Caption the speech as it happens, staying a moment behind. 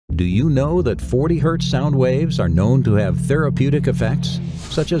Do you know that 40 Hz sound waves are known to have therapeutic effects,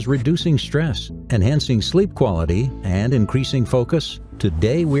 such as reducing stress, enhancing sleep quality, and increasing focus?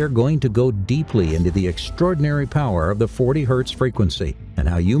 Today we're going to go deeply into the extraordinary power of the 40 Hz frequency and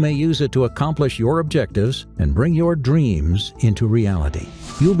how you may use it to accomplish your objectives and bring your dreams into reality.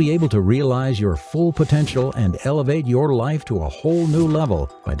 You'll be able to realize your full potential and elevate your life to a whole new level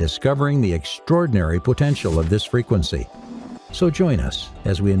by discovering the extraordinary potential of this frequency. So join us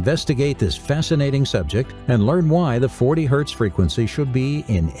as we investigate this fascinating subject and learn why the 40 Hz frequency should be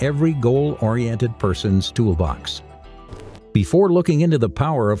in every goal-oriented person's toolbox. Before looking into the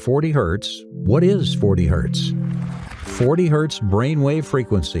power of 40 Hz, what is 40 Hz? 40 Hz brainwave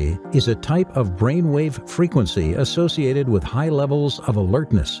frequency is a type of brainwave frequency associated with high levels of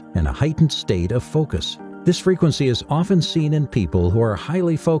alertness and a heightened state of focus. This frequency is often seen in people who are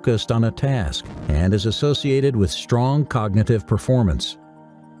highly focused on a task and is associated with strong cognitive performance.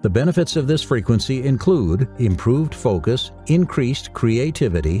 The benefits of this frequency include improved focus, increased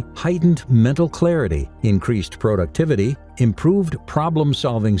creativity, heightened mental clarity, increased productivity, improved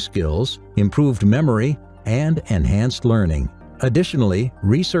problem-solving skills, improved memory, and enhanced learning. Additionally,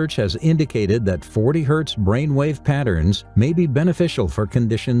 research has indicated that 40 Hz brainwave patterns may be beneficial for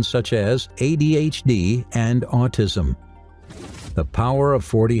conditions such as ADHD and autism. The power of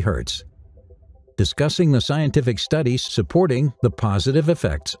 40 Hz. Discussing the scientific studies supporting the positive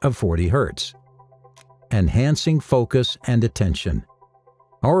effects of 40 Hz. Enhancing focus and attention.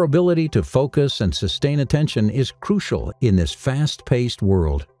 Our ability to focus and sustain attention is crucial in this fast-paced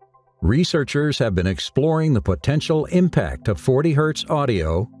world. Researchers have been exploring the potential impact of 40 Hz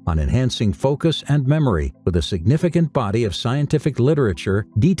audio on enhancing focus and memory with a significant body of scientific literature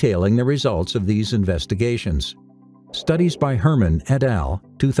detailing the results of these investigations. Studies by Herman et al.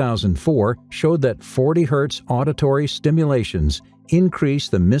 2004 showed that 40 Hz auditory stimulations increase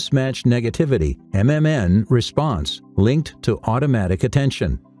the mismatch negativity (MMN) response linked to automatic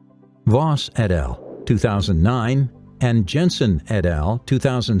attention. Voss et al. 2009 and Jensen et al.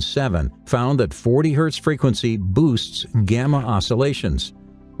 2007 found that 40 Hz frequency boosts gamma oscillations,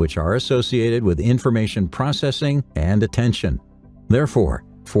 which are associated with information processing and attention. Therefore,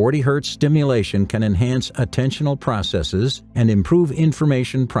 40 Hz stimulation can enhance attentional processes and improve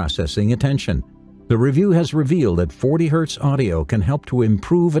information processing attention. The review has revealed that 40 Hz audio can help to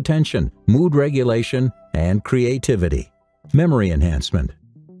improve attention, mood regulation, and creativity. Memory enhancement.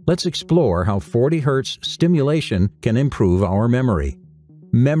 Let's explore how 40 Hz stimulation can improve our memory.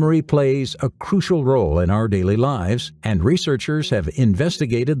 Memory plays a crucial role in our daily lives, and researchers have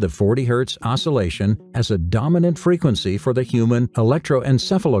investigated the 40 Hz oscillation as a dominant frequency for the human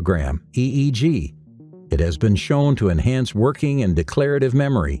electroencephalogram (EEG). It has been shown to enhance working and declarative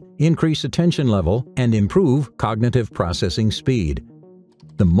memory, increase attention level, and improve cognitive processing speed.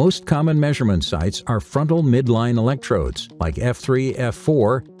 The most common measurement sites are frontal midline electrodes like F3,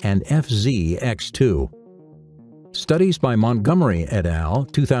 F4, and FZ-X2. Studies by Montgomery et al.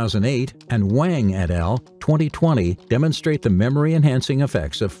 2008 and Wang et al. 2020 demonstrate the memory-enhancing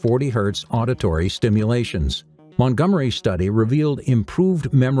effects of 40 Hz auditory stimulations. Montgomery's study revealed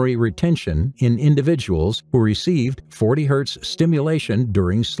improved memory retention in individuals who received 40 Hz stimulation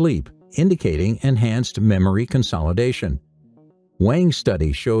during sleep, indicating enhanced memory consolidation. Wang's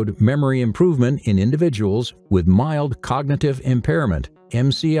study showed memory improvement in individuals with mild cognitive impairment,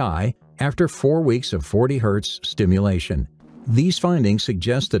 MCI, after 4 weeks of 40 Hz stimulation. These findings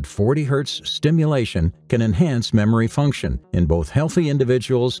suggest that 40 Hz stimulation can enhance memory function in both healthy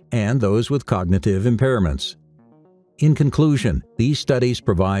individuals and those with cognitive impairments. In conclusion, these studies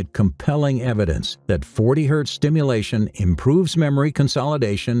provide compelling evidence that 40 Hz stimulation improves memory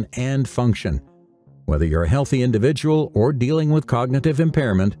consolidation and function. Whether you're a healthy individual or dealing with cognitive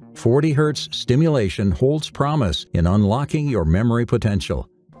impairment, 40 Hz stimulation holds promise in unlocking your memory potential.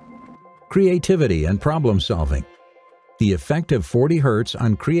 Creativity and problem solving. The effect of 40 Hz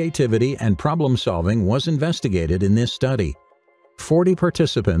on creativity and problem solving was investigated in this study. 40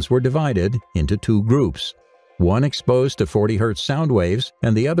 participants were divided into two groups, one exposed to 40 Hz sound waves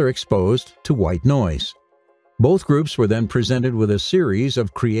and the other exposed to white noise. Both groups were then presented with a series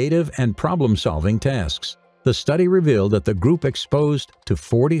of creative and problem-solving tasks. The study revealed that the group exposed to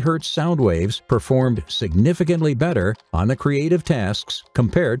 40 Hz sound waves performed significantly better on the creative tasks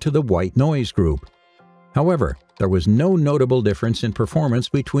compared to the white noise group. However, there was no notable difference in performance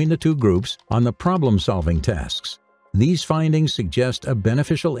between the two groups on the problem-solving tasks. These findings suggest a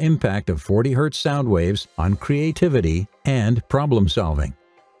beneficial impact of 40 Hz sound waves on creativity and problem-solving.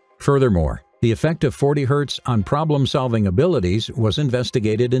 Furthermore, the effect of 40 Hz on problem-solving abilities was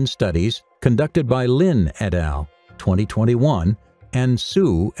investigated in studies conducted by Lin et al. 2021 and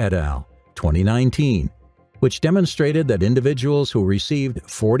Su et al. 2019, which demonstrated that individuals who received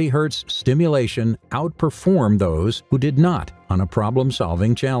 40 Hz stimulation outperformed those who did not on a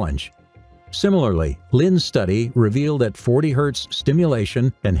problem-solving challenge. Similarly, Lin's study revealed that 40 Hz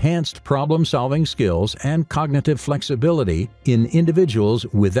stimulation enhanced problem-solving skills and cognitive flexibility in individuals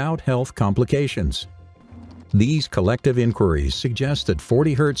without health complications. These collective inquiries suggest that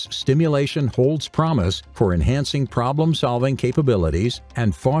 40 Hz stimulation holds promise for enhancing problem-solving capabilities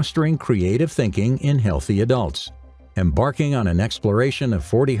and fostering creative thinking in healthy adults. Embarking on an exploration of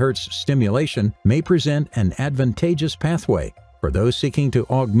 40 Hz stimulation may present an advantageous pathway for those seeking to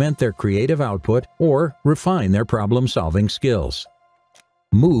augment their creative output or refine their problem-solving skills.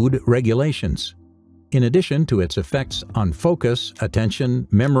 Mood regulations. In addition to its effects on focus, attention,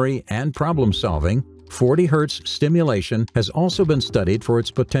 memory, and problem-solving, 40 Hz stimulation has also been studied for its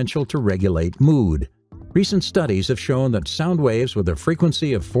potential to regulate mood. Recent studies have shown that sound waves with a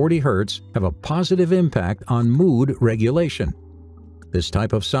frequency of 40 Hz have a positive impact on mood regulation. This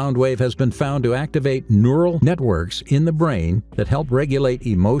type of sound wave has been found to activate neural networks in the brain that help regulate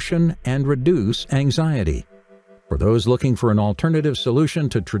emotion and reduce anxiety. For those looking for an alternative solution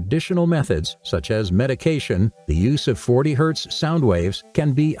to traditional methods, such as medication, the use of 40 Hz sound waves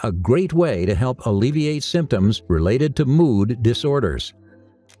can be a great way to help alleviate symptoms related to mood disorders.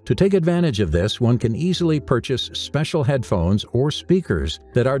 To take advantage of this, one can easily purchase special headphones or speakers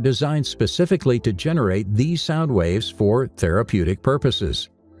that are designed specifically to generate these sound waves for therapeutic purposes.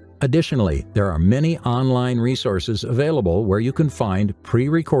 Additionally, there are many online resources available where you can find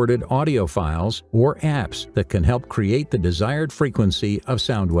pre-recorded audio files or apps that can help create the desired frequency of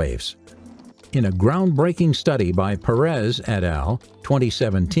sound waves. In a groundbreaking study by Perez et al.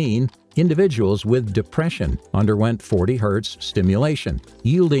 2017, individuals with depression underwent 40 Hz stimulation,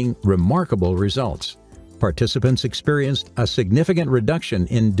 yielding remarkable results. Participants experienced a significant reduction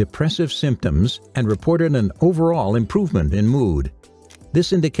in depressive symptoms and reported an overall improvement in mood.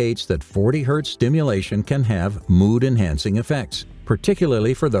 This indicates that 40 Hz stimulation can have mood-enhancing effects,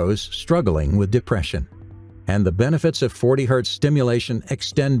 particularly for those struggling with depression. And the benefits of 40 Hz stimulation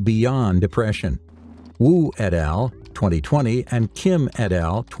extend beyond depression. Wu et al. 2020 and Kim et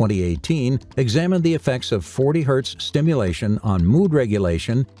al. 2018 examined the effects of 40 Hz stimulation on mood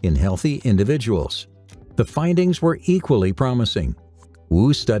regulation in healthy individuals. The findings were equally promising.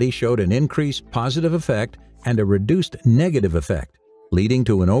 Wu's study showed an increased positive effect and a reduced negative effect, leading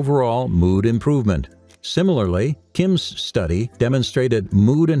to an overall mood improvement. Similarly, Kim's study demonstrated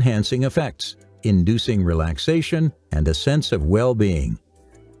mood-enhancing effects, inducing relaxation and a sense of well-being.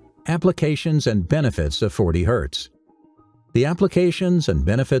 Applications and benefits of 40 Hz. The applications and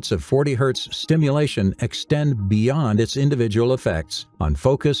benefits of 40 Hz stimulation extend beyond its individual effects on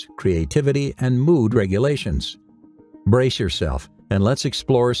focus, creativity, and mood regulations. Brace yourself and let's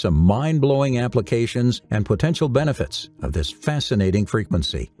explore some mind-blowing applications and potential benefits of this fascinating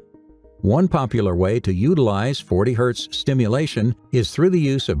frequency. One popular way to utilize 40 Hz stimulation is through the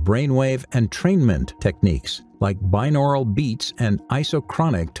use of brainwave entrainment techniques like binaural beats and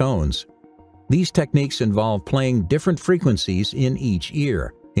isochronic tones. These techniques involve playing different frequencies in each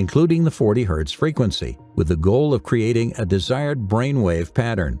ear, including the 40 Hz frequency, with the goal of creating a desired brainwave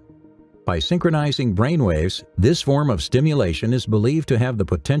pattern. By synchronizing brainwaves, this form of stimulation is believed to have the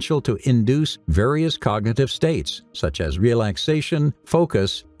potential to induce various cognitive states, such as relaxation,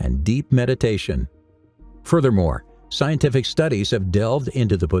 focus, and deep meditation. Furthermore, scientific studies have delved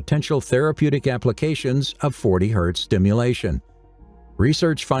into the potential therapeutic applications of 40 Hz stimulation.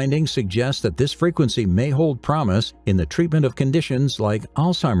 Research findings suggest that this frequency may hold promise in the treatment of conditions like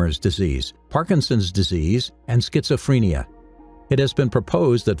Alzheimer's disease, Parkinson's disease, and schizophrenia. It has been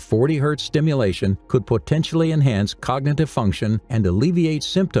proposed that 40 Hz stimulation could potentially enhance cognitive function and alleviate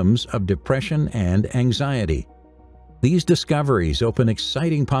symptoms of depression and anxiety. These discoveries open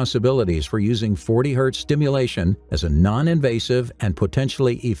exciting possibilities for using 40 Hz stimulation as a non-invasive and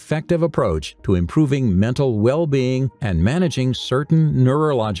potentially effective approach to improving mental well-being and managing certain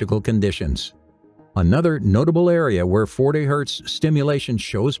neurological conditions. Another notable area where 40 Hz stimulation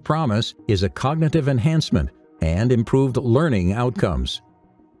shows promise is a cognitive enhancement and improved learning outcomes.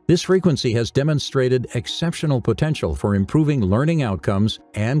 This frequency has demonstrated exceptional potential for improving learning outcomes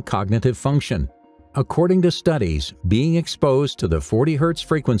and cognitive function. According to studies, being exposed to the 40 Hz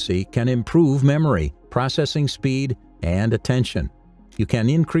frequency can improve memory, processing speed, and attention. You can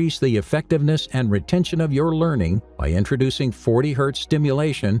increase the effectiveness and retention of your learning by introducing 40 Hz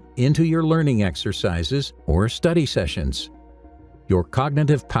stimulation into your learning exercises or study sessions. Your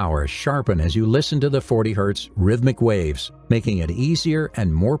cognitive powers sharpen as you listen to the 40 Hz rhythmic waves, making it easier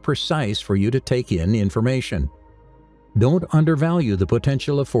and more precise for you to take in information. Don't undervalue the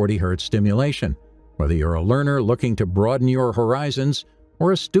potential of 40 Hz stimulation, whether you're a learner looking to broaden your horizons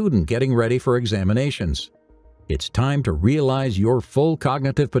or a student getting ready for examinations. It's time to realize your full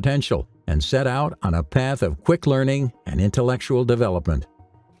cognitive potential and set out on a path of quick learning and intellectual development.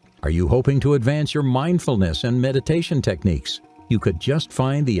 Are you hoping to advance your mindfulness and meditation techniques? You could just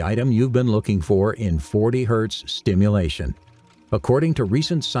find the item you've been looking for in 40 Hz stimulation. According to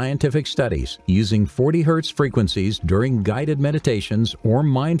recent scientific studies, using 40 Hz frequencies during guided meditations or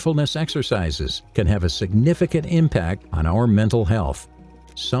mindfulness exercises can have a significant impact on our mental health.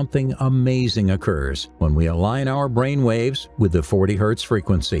 Something amazing occurs when we align our brain waves with the 40 Hz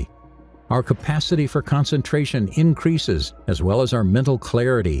frequency. Our capacity for concentration increases, as well as our mental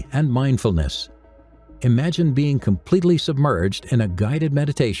clarity and mindfulness. Imagine being completely submerged in a guided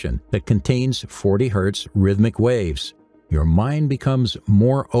meditation that contains 40 Hz rhythmic waves. Your mind becomes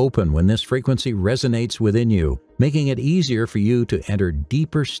more open when this frequency resonates within you, making it easier for you to enter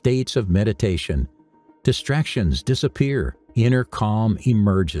deeper states of meditation. Distractions disappear, inner calm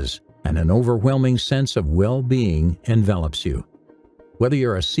emerges, and an overwhelming sense of well-being envelops you. Whether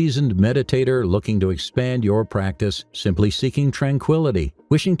you're a seasoned meditator looking to expand your practice, simply seeking tranquility,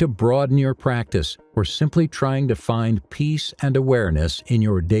 wishing to broaden your practice, or simply trying to find peace and awareness in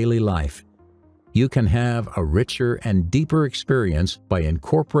your daily life, you can have a richer and deeper experience by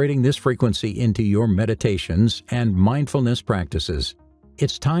incorporating this frequency into your meditations and mindfulness practices.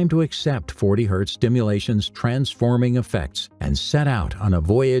 It's time to accept 40 Hz stimulation's transforming effects and set out on a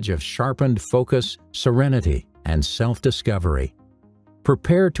voyage of sharpened focus, serenity, and self-discovery.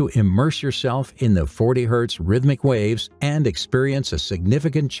 Prepare to immerse yourself in the 40 Hz rhythmic waves and experience a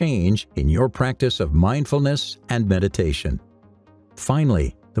significant change in your practice of mindfulness and meditation.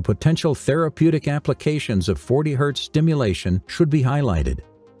 Finally, the potential therapeutic applications of 40 Hz stimulation should be highlighted.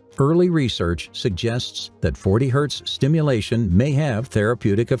 Early research suggests that 40 Hz stimulation may have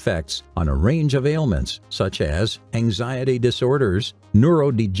therapeutic effects on a range of ailments such as anxiety disorders,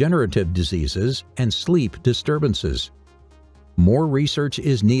 neurodegenerative diseases, and sleep disturbances. More research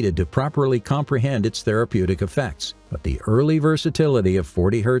is needed to properly comprehend its therapeutic effects, but the early versatility of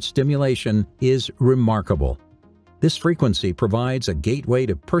 40 Hz stimulation is remarkable. This frequency provides a gateway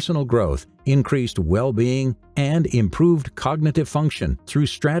to personal growth, increased well-being, and improved cognitive function through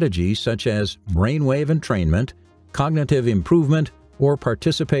strategies such as brainwave entrainment, cognitive improvement, or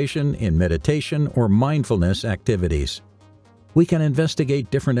participation in meditation or mindfulness activities. We can investigate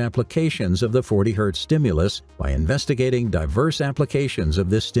different applications of the 40 Hz stimulus by investigating diverse applications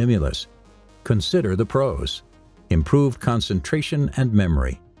of this stimulus. Consider the pros: improved concentration and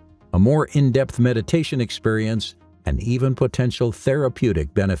memory, a more in-depth meditation experience, and even potential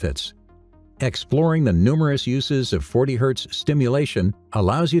therapeutic benefits. Exploring the numerous uses of 40 Hz stimulation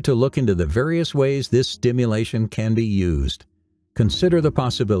allows you to look into the various ways this stimulation can be used. Consider the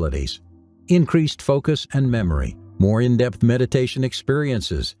possibilities: increased focus and memory, more in-depth meditation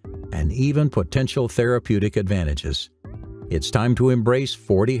experiences, and even potential therapeutic advantages. It's time to embrace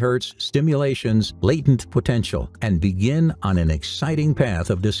 40 Hz stimulation's latent potential and begin on an exciting path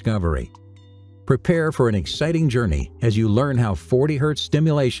of discovery. Prepare for an exciting journey as you learn how 40 Hz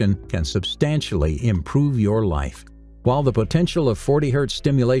stimulation can substantially improve your life. While the potential of 40 Hz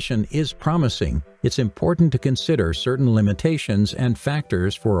stimulation is promising, it's important to consider certain limitations and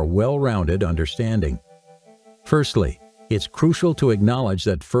factors for a well-rounded understanding. Firstly, it's crucial to acknowledge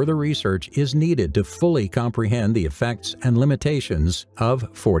that further research is needed to fully comprehend the effects and limitations of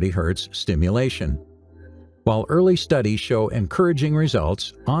 40 Hz stimulation. While early studies show encouraging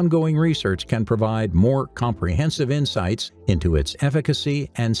results, ongoing research can provide more comprehensive insights into its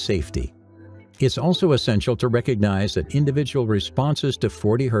efficacy and safety. It's also essential to recognize that individual responses to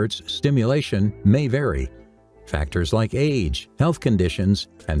 40 Hz stimulation may vary. Factors like age, health conditions,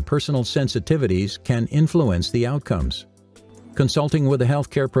 and personal sensitivities can influence the outcomes. Consulting with a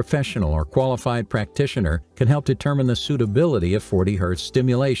healthcare professional or qualified practitioner can help determine the suitability of 40 Hz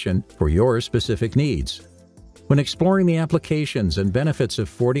stimulation for your specific needs. When exploring the applications and benefits of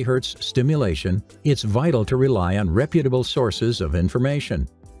 40 Hz stimulation, it's vital to rely on reputable sources of information.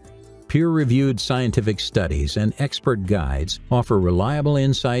 Peer-reviewed scientific studies and expert guides offer reliable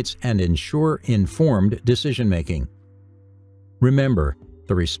insights and ensure informed decision-making. Remember,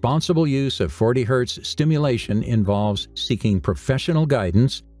 the responsible use of 40 Hz stimulation involves seeking professional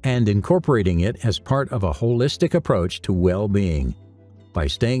guidance and incorporating it as part of a holistic approach to well-being. By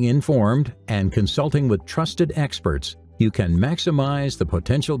staying informed and consulting with trusted experts, you can maximize the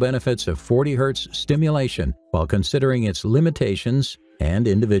potential benefits of 40 Hz stimulation while considering its limitations and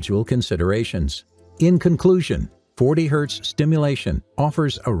individual considerations. In conclusion, 40 Hz stimulation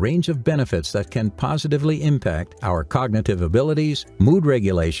offers a range of benefits that can positively impact our cognitive abilities, mood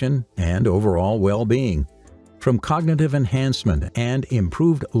regulation, and overall well-being. From cognitive enhancement and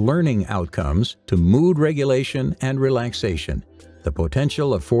improved learning outcomes to mood regulation and relaxation, the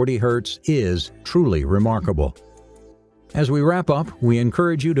potential of 40 Hz is truly remarkable. As we wrap up, we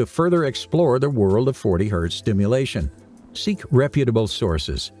encourage you to further explore the world of 40 Hz stimulation. Seek reputable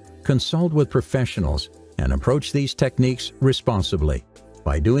sources, consult with professionals, and approach these techniques responsibly.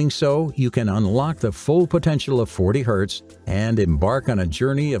 By doing so, you can unlock the full potential of 40 Hz and embark on a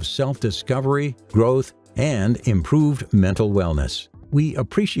journey of self-discovery, growth, and improved mental wellness. We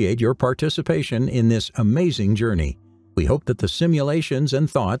appreciate your participation in this amazing journey. We hope that the simulations and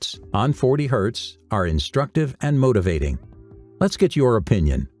thoughts on 40 Hz are instructive and motivating. Let's get your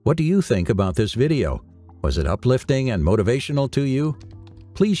opinion. What do you think about this video? Was it uplifting and motivational to you?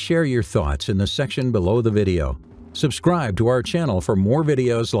 Please share your thoughts in the section below the video. Subscribe to our channel for more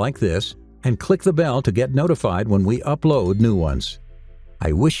videos like this and click the bell to get notified when we upload new ones.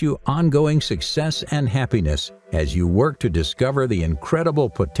 I wish you ongoing success and happiness as you work to discover the incredible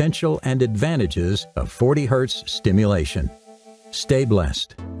potential and advantages of 40 Hz stimulation. Stay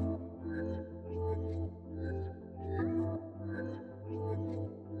blessed.